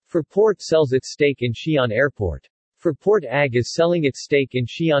Fraport sells its stake in Xi'an Airport. Fraport AG is selling its stake in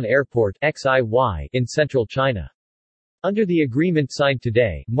Xi'an Airport (XIY) in central China. Under the agreement signed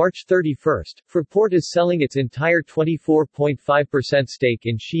today, March 31, Fraport is selling its entire 24.5% stake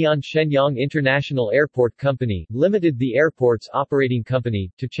in Xi'an Shenyang International Airport Company, Limited, the airport's operating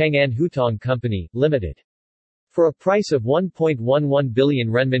company, to Chang'an Hutong Company, Limited, for a price of 1.11 billion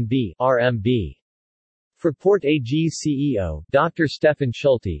renminbi (RMB). Fraport AG's CEO, Dr. Stefan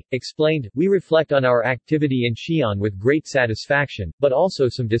Schulte, explained, "We reflect on our activity in Xi'an with great satisfaction, but also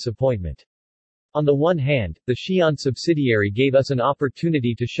some disappointment. On the one hand, the Xi'an subsidiary gave us an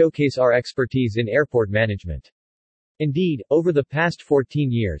opportunity to showcase our expertise in airport management. Indeed, over the past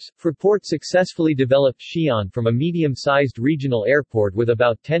 14 years, Fraport successfully developed Xi'an from a medium-sized regional airport with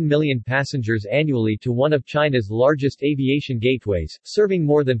about 10 million passengers annually to one of China's largest aviation gateways, serving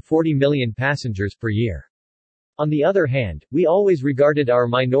more than 40 million passengers per year. On the other hand, we always regarded our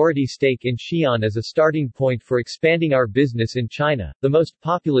minority stake in Xi'an as a starting point for expanding our business in China, the most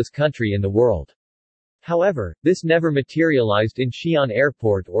populous country in the world. However, this never materialized in Xi'an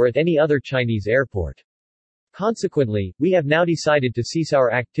Airport or at any other Chinese airport. Consequently, we have now decided to cease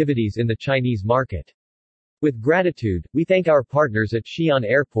our activities in the Chinese market. With gratitude, we thank our partners at Xi'an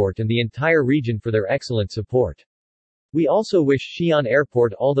Airport and the entire region for their excellent support. We also wish Xi'an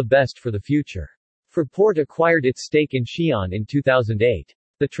Airport all the best for the future." Fraport acquired its stake in Xi'an in 2008.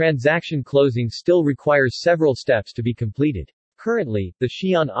 The transaction closing still requires several steps to be completed. Currently, the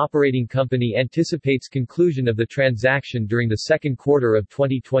Xi'an operating company anticipates conclusion of the transaction during the second quarter of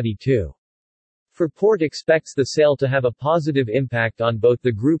 2022. Fraport expects the sale to have a positive impact on both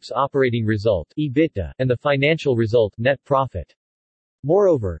the group's operating result (EBITDA) and the financial result (net profit).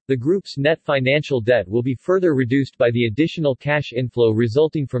 Moreover, the group's net financial debt will be further reduced by the additional cash inflow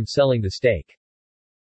resulting from selling the stake.